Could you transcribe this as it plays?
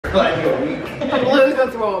I'm losing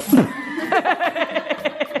throw up.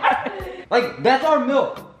 Like, that's our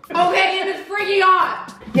milk. Okay, and it's freaking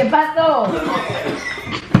hot. ¿Qué pasó?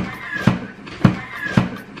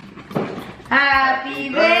 Happy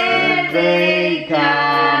birthday,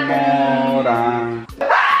 Camora.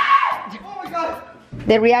 Oh my god.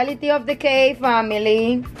 The reality of the K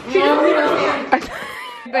family.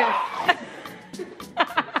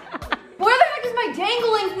 Where the heck is my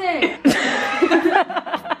dangling thing?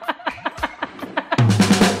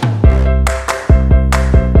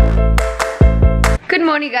 Good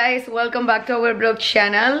morning, guys. Welcome back to our vlog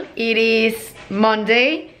channel. It is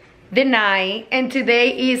Monday the 9th, and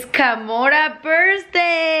today is Camora's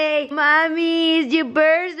birthday. Mommy, it's your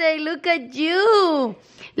birthday. Look at you.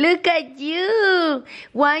 Look at you.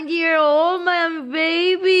 1 year old, my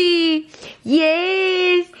baby.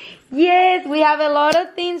 Yes. Yes, we have a lot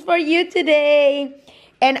of things for you today.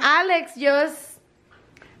 And Alex just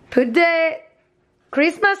put the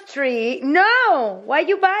Christmas tree. No, why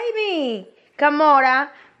you buy me, Camora?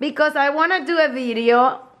 Because I want to do a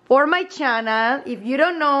video for my channel. If you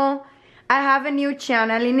don't know, I have a new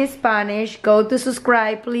channel in Spanish. Go to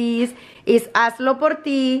subscribe, please. It's Hazlo por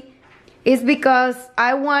ti. It's because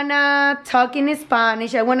I want to talk in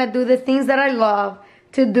Spanish. I want to do the things that I love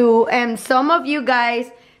to do. And some of you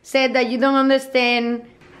guys said that you don't understand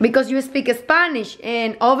because you speak Spanish.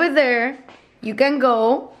 And over there, you can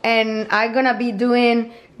go and I'm gonna be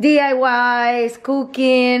doing DIYs,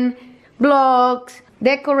 cooking, vlogs,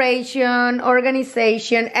 decoration,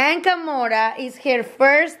 organization. And Camora is her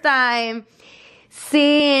first time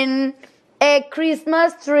seeing a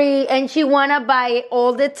Christmas tree and she wanna buy it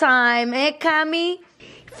all the time. Eh, Cami?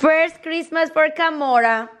 First Christmas for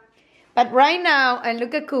Camora. But right now, and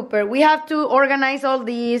look at Cooper, we have to organize all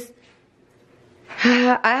these.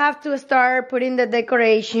 I have to start putting the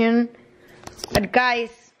decoration. But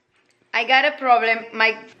guys, I got a problem.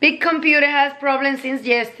 My big computer has problems since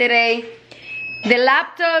yesterday. The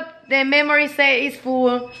laptop, the memory say is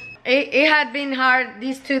full. It had been hard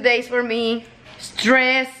these 2 days for me.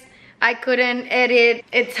 Stress. I couldn't edit.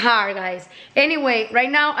 It's hard, guys. Anyway,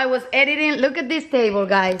 right now I was editing. Look at this table,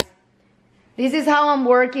 guys. This is how I'm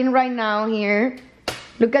working right now here.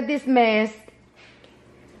 Look at this mess.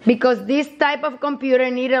 Because this type of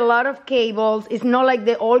computer need a lot of cables. It's not like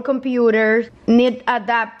the old computers. Need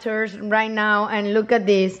adapters right now. And look at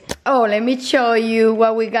this. Oh, let me show you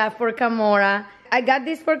what we got for Camora. I got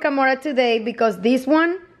this for Camora today because this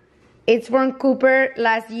one, it's from Cooper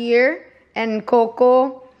last year. And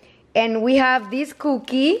Coco. And we have this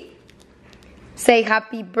cookie. Say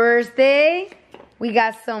happy birthday. We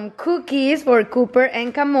got some cookies for Cooper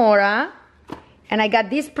and Camora. And I got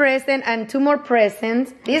this present and 2 more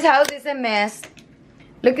presents. This house is a mess.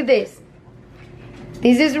 Look at this.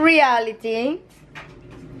 This is reality.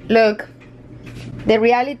 Look. The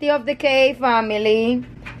reality of the K family.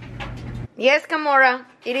 Yes, Camora,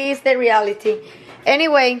 it is the reality.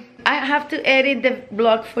 Anyway, I have to edit the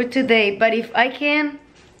vlog for today. But if I can,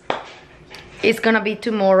 it's gonna be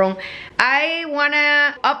tomorrow. I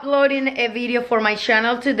wanna upload in a video for my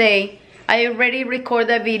channel today. I already recorded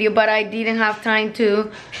that video, but I didn't have time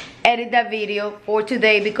to edit that video for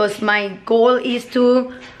today because my goal is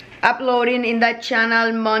to upload it in that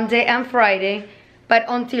channel Monday and Friday. But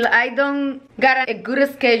until I don't got a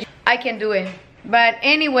good schedule, I can do it. But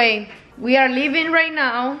anyway, we are leaving right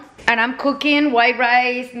now and I'm cooking white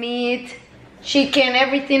rice, meat, chicken,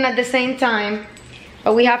 everything at the same time.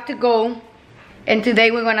 But we have to go. And today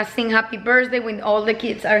we're gonna sing happy birthday when all the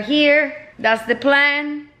kids are here. That's the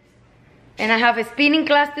plan. And I have a spinning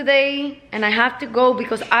class today. And I have to go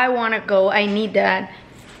because I wanna go. I need that.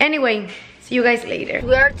 Anyway, see you guys later.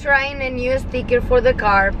 We are trying a new sticker for the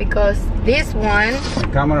car because this one,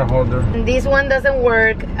 Camera holder. this one doesn't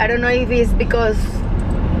work. I don't know if it's because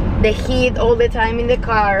the heat all the time in the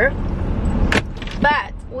car.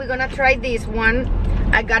 But we're gonna try this one.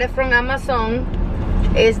 I got it from Amazon.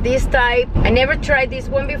 Is this type. I never tried this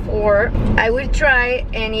one before. I will try,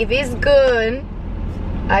 and if it's good,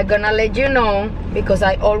 I'm gonna let you know because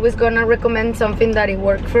I always gonna recommend something that it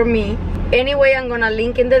worked for me. Anyway, I'm gonna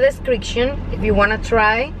link in the description if you wanna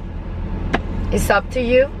try. It's up to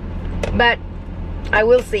you, but I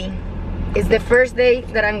will see. It's the first day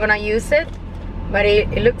that I'm gonna use it, but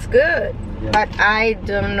it looks good. Yeah. But I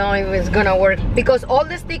don't know if it's gonna work because all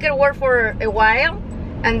the stickers work for a while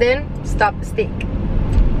and then stop stick.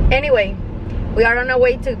 Anyway, we are on our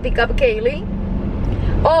way to pick up Keilly.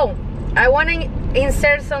 Oh, I want to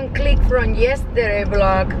insert some clip from yesterday's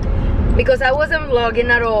vlog because I wasn't vlogging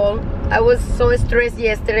at all. I was so stressed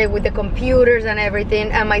yesterday with the computers and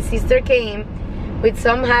everything, and my sister came with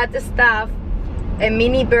some hot stuff a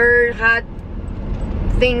mini bird hat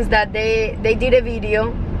things that they did a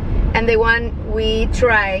video, and the one we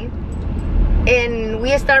try, and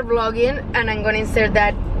we start vlogging, and I'm gonna insert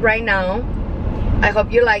that right now. I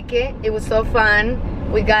hope you like it. It was so fun.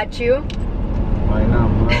 We got you. I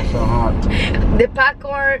know, it's so hot. The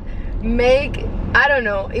popcorn I don't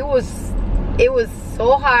know, it was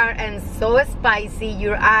so hard and so spicy.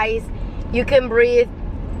 Your eyes, you can breathe.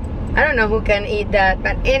 I don't know who can eat that,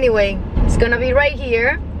 but anyway, it's gonna be right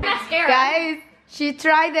here. Guys, she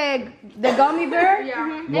tried the gummy bear.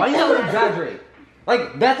 Yeah. Why you so exaggerate?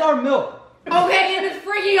 Like, that's our milk. Okay, and it's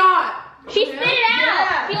freaking hot. She spit it out.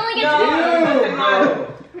 Yeah. She only gets No.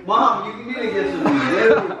 Mom, you need to get some.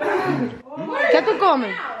 ¿Qué tú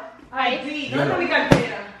comes? I've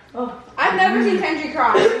never seen Kendry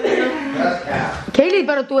cry. That's cat. Keilly,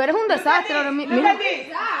 pero tú eres un desastre ahora mismo.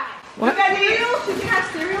 Look at cereal. She can have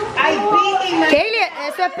cereal. Keilly,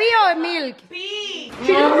 ¿eso es pee o es milk?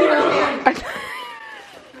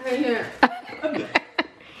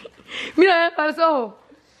 Mira, para los ojos.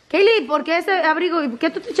 Keilly, ¿por qué ese abrigo? ¿Qué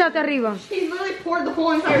tú te echaste arriba? She literally poured the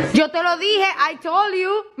whole entire. Yo te lo dije, I told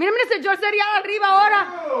you. Mira, mira ese George cereal arriba ahora.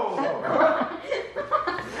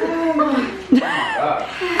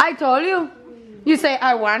 I told you. You say,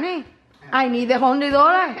 I want it. I need the $100.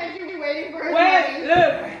 Kendry be waiting for his money.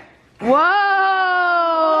 Whoa.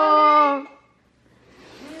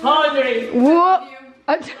 Whoa.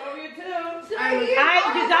 Tú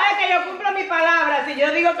sabes que yo cumplo mi palabra. Si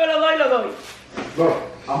yo digo que lo doy, lo doy. Look,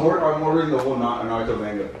 I'm ordering the whole nacho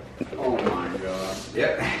mango. Oh my god.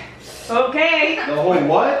 Yep. Okay. The whole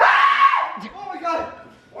what? Oh my god.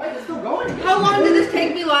 Why is it still going? How long did this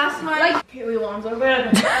take me last night? Like, Keilly Lonzo.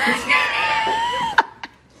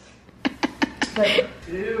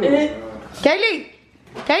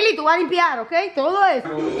 Keilly, tú vas a limpiar, ¿ok? Todo eso.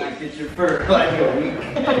 Get your fur like a week.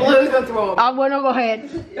 Blue's gonna throw up. Ah, bueno, go ahead.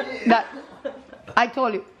 That, I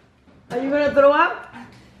told you. Are you gonna throw up?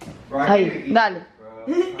 Ahí, dale.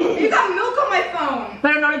 You got milk on my phone.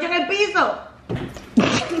 Pero no lo echen en el piso.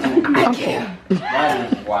 I can't.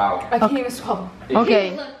 That is wow. I can't even swallow.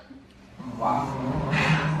 Okay. Wow.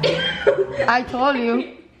 I told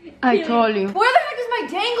you. I told you. Where the heck is my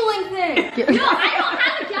dangling thing? No, I don't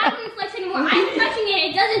have a dangling flex anymore. I'm touching it.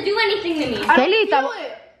 It doesn't do anything to me. I Keilly, don't feel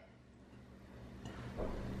it.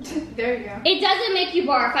 There you go. It doesn't make you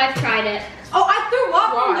barf. I've tried it. Oh, I threw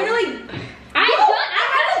up. Why? Literally. I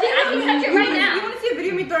can touch it right You now. want to see a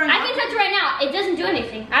video of me throwing I up? can touch it right now. It doesn't do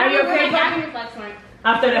anything. I Are don't you know where okay, my Papa? dangling flex went.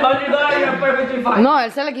 After the $100, you're perfectly fine. No,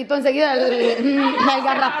 él se le quitó enseguida el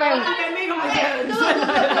garrafón.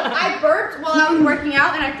 I burped while I was working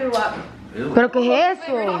out and I threw up. ¿Pero qué es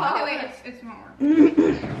eso? Okay, wait, it's more.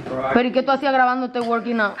 ¿Pero y qué tú hacías grabándote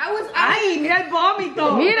working out? Ay, mira el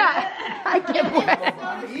vómito. Mira. Ay, qué bueno.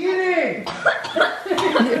 Eating!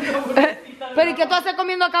 Pero ¿y qué tú haces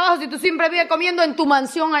comiendo acá abajo si tú siempre vives comiendo en tu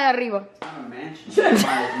mansión allá arriba?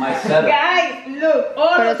 My setup. Guys, look.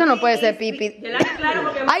 All Pero of eso no puede this ser is- pipi. Claro,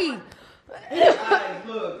 porque Ay, Guys,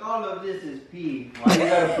 look, all of this is pee. Why you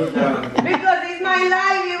gotta put that on? because it's my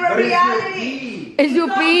life, it's a But it's your reality. pee. es you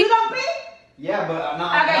pee. You don't pee? Yeah, but I'm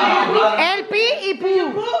Okay, El pee y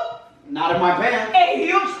poo. not in my pants. A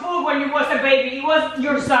huge poop when you was a baby. It was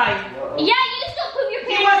your size. Yeah, you still poop your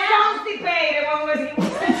He pants was out. constipated when we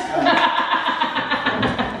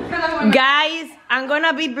Guys, I'm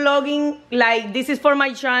gonna be vlogging like this is for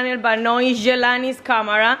my channel, but no, it's Yelany's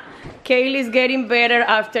camera. Keilly's getting better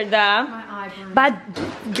after that. My eye burned. But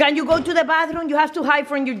can you go to the bathroom? You have to hide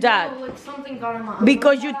from your dad Like something got in my eye.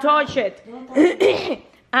 because you touch it.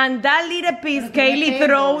 And that little piece, Keilly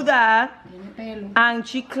throw that and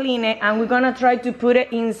she clean it, and we're gonna try to put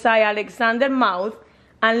it inside Alexander's mouth.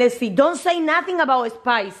 And let's see. Don't say nothing about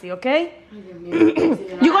spicy, okay?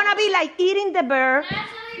 You're gonna be like eating the bear. Can I have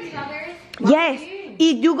some of your strawberries? Yes.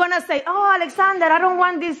 If you're gonna say, oh, Alexander, I don't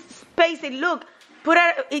want this spicy. Look, put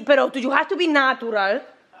it, pero you have to be natural.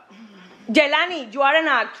 Yelany, you are an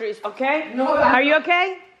actress, okay? No, Are you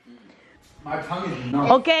okay? My tongue is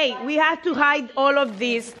numb. Okay, we have to hide all of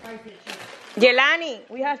this. Yelany,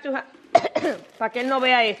 we have to para que él no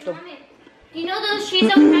vea esto. You know those cheese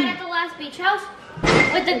that we had at the last beach house?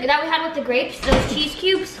 That we had with the grapes? Those cheese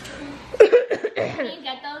cubes? Can you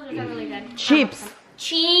get those? Those are really good. Chips.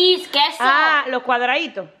 Cheese, queso. Ah, los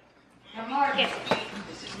cuadraditos. Queso.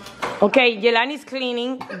 Okay, Yelany's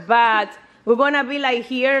cleaning, but we're gonna be like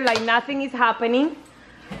here, like nothing is happening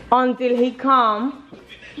until he comes.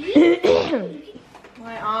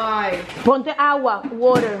 My eye. Ponte agua,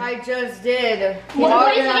 water. I just did.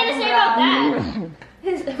 What is he gonna say about that?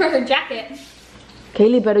 Her jacket.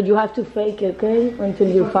 Keilly, but you have to fake it, okay? Until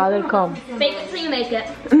your father comes. Fake it till you make it.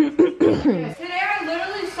 Today I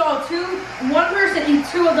saw one person eat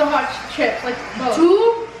 2 of the hot chips, like both.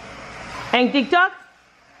 2? En TikTok,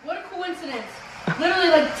 What a coincidence. Literally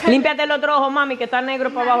like 10. límpiate el otro ojo, mami, que está negro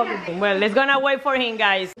para abajo. Well, let's gonna wait for him,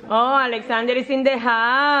 guys. Oh, Alexander is in the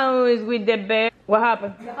house with the bear. What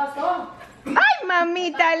happened? ¿Qué pasó? Ay,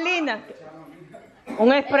 mamita linda.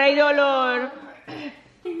 Un spray de olor.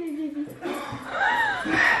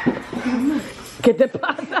 ¿Qué te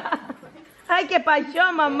pasa? Ay, qué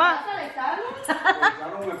pasó, mamá.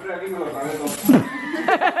 Claro, me spray aquí y me lo tragué todo.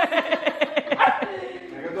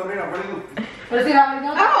 ¿De qué te ríes, Freddy? Pero si la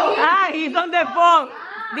no Ah, he's on the phone.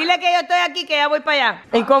 Dile que yo estoy aquí, que ya voy para allá.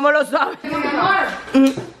 ¿Y cómo lo sabes? Mi amor.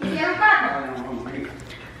 ¿Quieres pato?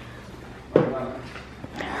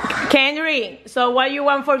 Kendry, so what you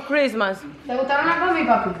want for Christmas? ¿Te gustaron las gomis,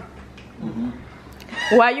 papi?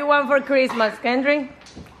 What you want for Christmas, Kendry?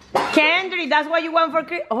 Kendry, that's what you want for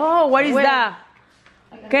Christmas? Oh, what is that?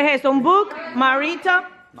 ¿Qué es eso? ¿Un book? ¿Marita?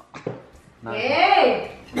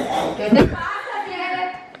 ¿Qué? ¿Qué te pasa,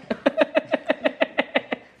 Quiere?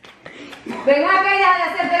 Ven acá y deja de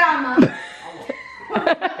hacer drama.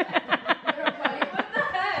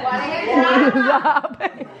 ¿Cuál es el drama?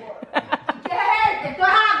 ¿Qué es este? ¿Esto es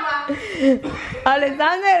agua?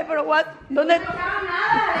 Alexander, pero what? ¿Dónde? No hagas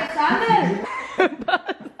nada, Alexander.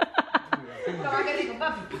 Toma, qué rico,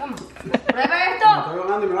 papi. Toma. Prueba esto. Estoy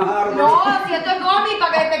hablando y me vas a dar No, si esto es gomi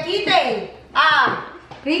para que te quite. Ah,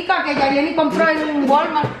 rica que Yelany compró en un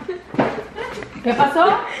Walmart. ¿Qué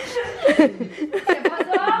pasó? ¿Qué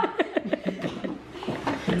pasó?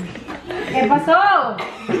 ¿Qué pasó?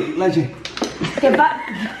 leche.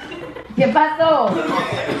 ¿Qué pasó?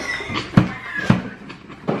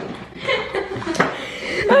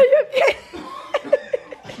 Ay, ¿qué?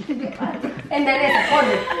 Endereza,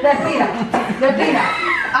 corre, respira.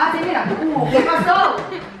 Ah, sí, mira. ¿Qué pasó?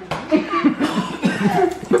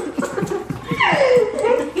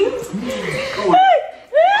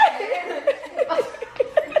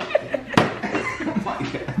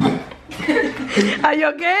 Are you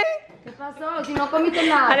okay? ¿Qué pasó? Si no comiste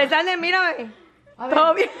nada. Alexander, mírame. A ver.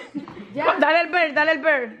 ¿Todo bien? Ya. Dale el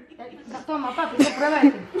bear. Toma, papi, que prueba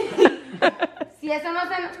esto. Si eso no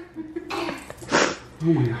se...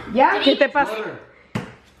 ¿Ya? ¿Qué te pasa?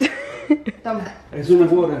 Toma. Eso no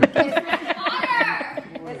es water. Eso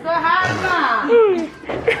es agua.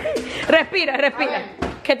 Respira. A ver.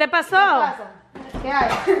 ¿Qué te pasó? ¿Qué hay?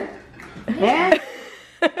 ¿Eh?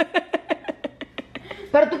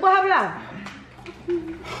 Pero tú puedes hablar.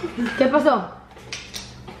 ¿Qué pasó?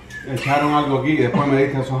 Echaron algo aquí y después me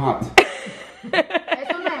diste esos hats.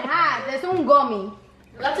 Eso no es hot, eso es un gummy.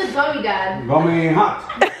 That's a gummy, Dad. Gummy hats.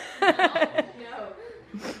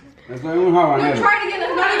 Eso es un habanero. Try it again.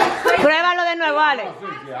 That's not even spicy. Pruébalo de nuevo, Alex. Sí,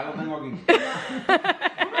 ya lo tengo aquí. Tú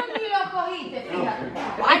no ni lo cogiste, fíjate.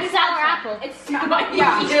 It's sour apple. It's not like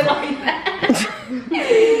Yeah. you like that.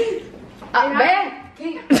 Ah, ¿ves?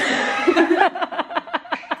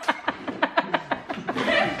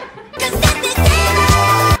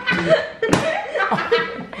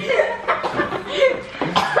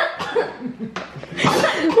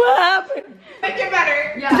 What happened? Make it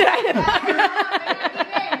better. Ya.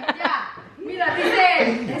 Ya. Mira, dice,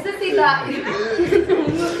 necesita.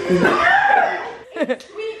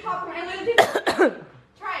 Sweet popcorn.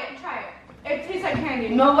 Try it. It tastes like candy.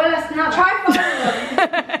 No huelas nada. Try following.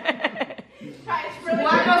 Try it. It's really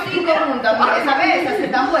 4 o 5 juntas, porque esa vez esas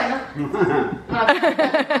están buenas.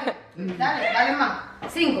 Dale más.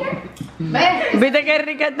 5. ¿Ves? ¿Viste qué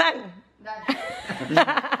rica están? Dale.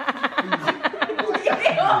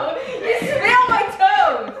 You smell my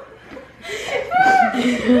toes.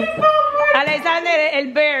 Alexander, el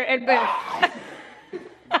bear.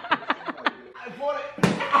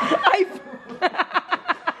 Ay.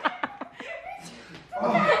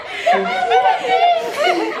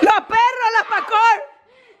 Los perros, la pacor.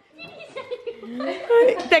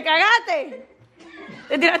 ¿Te cagaste?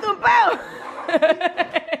 ¿Te tiraste un peo?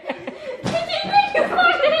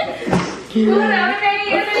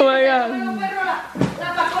 Oh my God. La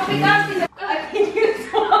pacó picante. I think you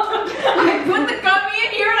swallowed. I put the gummy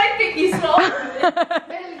in here and I think you swallowed it.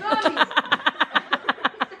 El gummy.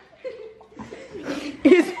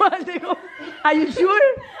 It's one they go. Are you sure?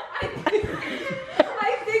 I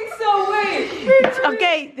think so. Wait.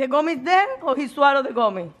 Okay, the gummy is there or he swallowed the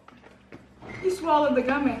gummy? He swallowed the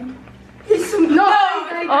gummy. No.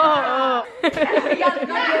 Oh.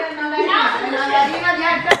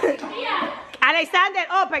 Alexander,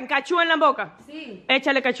 open, cachú en la boca. Sí.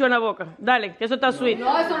 Échale cachú en la boca. Dale, que eso está sweet.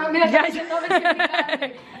 No, eso no, mira, Ya, ya no me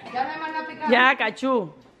picante. Ya no hay más nada picante. Ya,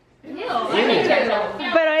 cachú.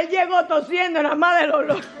 Pero él llegó tosiendo nada más del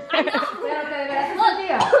olor. Pero que de verdad se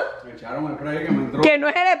sentía. Me echaron el spray que me entró. Que no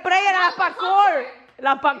es el spray, era la Pacor.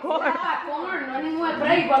 La Pacor. No es ningún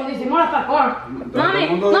spray cuando hicimos la Pacor. Mommy,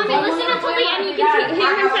 listen to me and you can see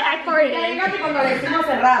him say I farted. Ya llegaste cuando le hicimos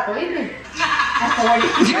hace rato, ¿viste?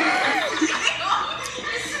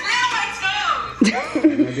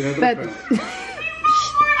 Me tiré otro Espérate. spray.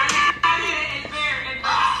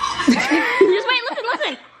 Just wait,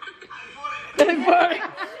 listen.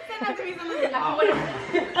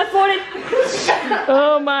 I farted.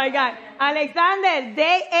 Oh my God. Alexander,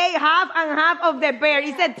 they ate half and half of the bear.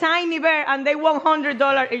 It's a tiny bear and they won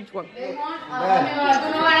 $100 each one. Tú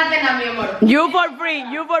no ganaste nada, mi amor. You for free,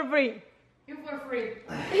 you for free. You for free.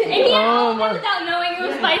 And he had all of it without knowing it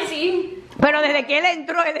was spicy. Pero desde que él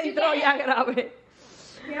entró ya grave.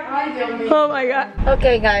 Ay, Dios mío. Oh my God.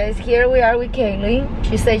 Okay, guys, here we are with Keilly.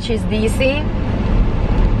 She said she's dizzy.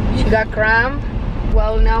 She got cramp.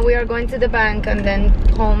 Well, now we are going to the bank and then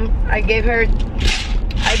home. I gave her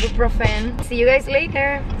ibuprofen. See you guys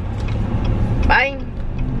later. Bye.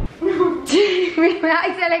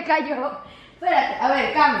 Ay, se le cayó. Espérate, a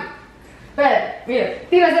ver, Cami. Espérate, mira.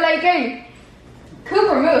 Tírasela ahí, Keilly.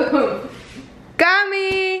 Cooper, move.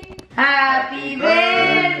 Cami. Happy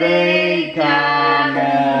birthday, Cami.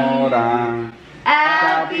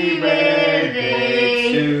 Happy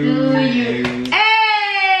birthday to you.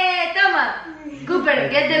 Hey, toma. Cooper,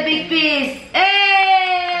 get the big piece. Hey.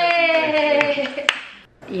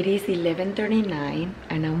 It is 11:39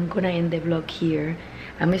 and I'm gonna end the vlog here.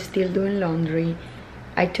 I'm still doing laundry.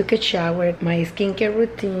 I took a shower, my skincare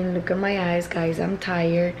routine. Look at my eyes, guys. I'm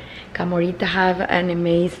tired. Camorita have an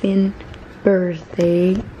amazing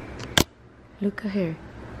birthday. Look at her.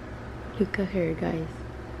 Look at her, guys.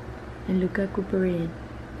 And look at Cooperin.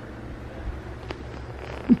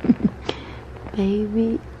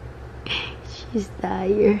 Baby, she's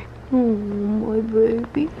tired. Oh, my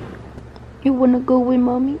baby. You wanna go with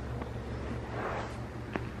mommy?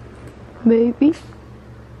 Baby,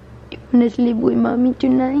 you wanna sleep with mommy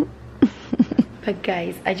tonight? But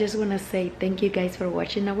guys, I just wanna say thank you guys for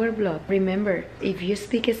watching our vlog. Remember, if you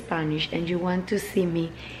speak Spanish and you want to see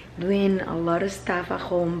me doing a lot of stuff at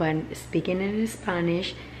home but speaking in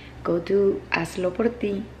Spanish, go to Hazlo por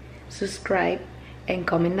Ti, subscribe, and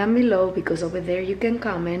comment down below, because over there you can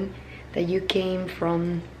comment that you came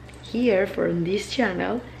from here, from this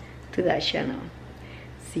channel to that channel.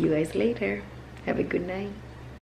 See you guys later. Have a good night.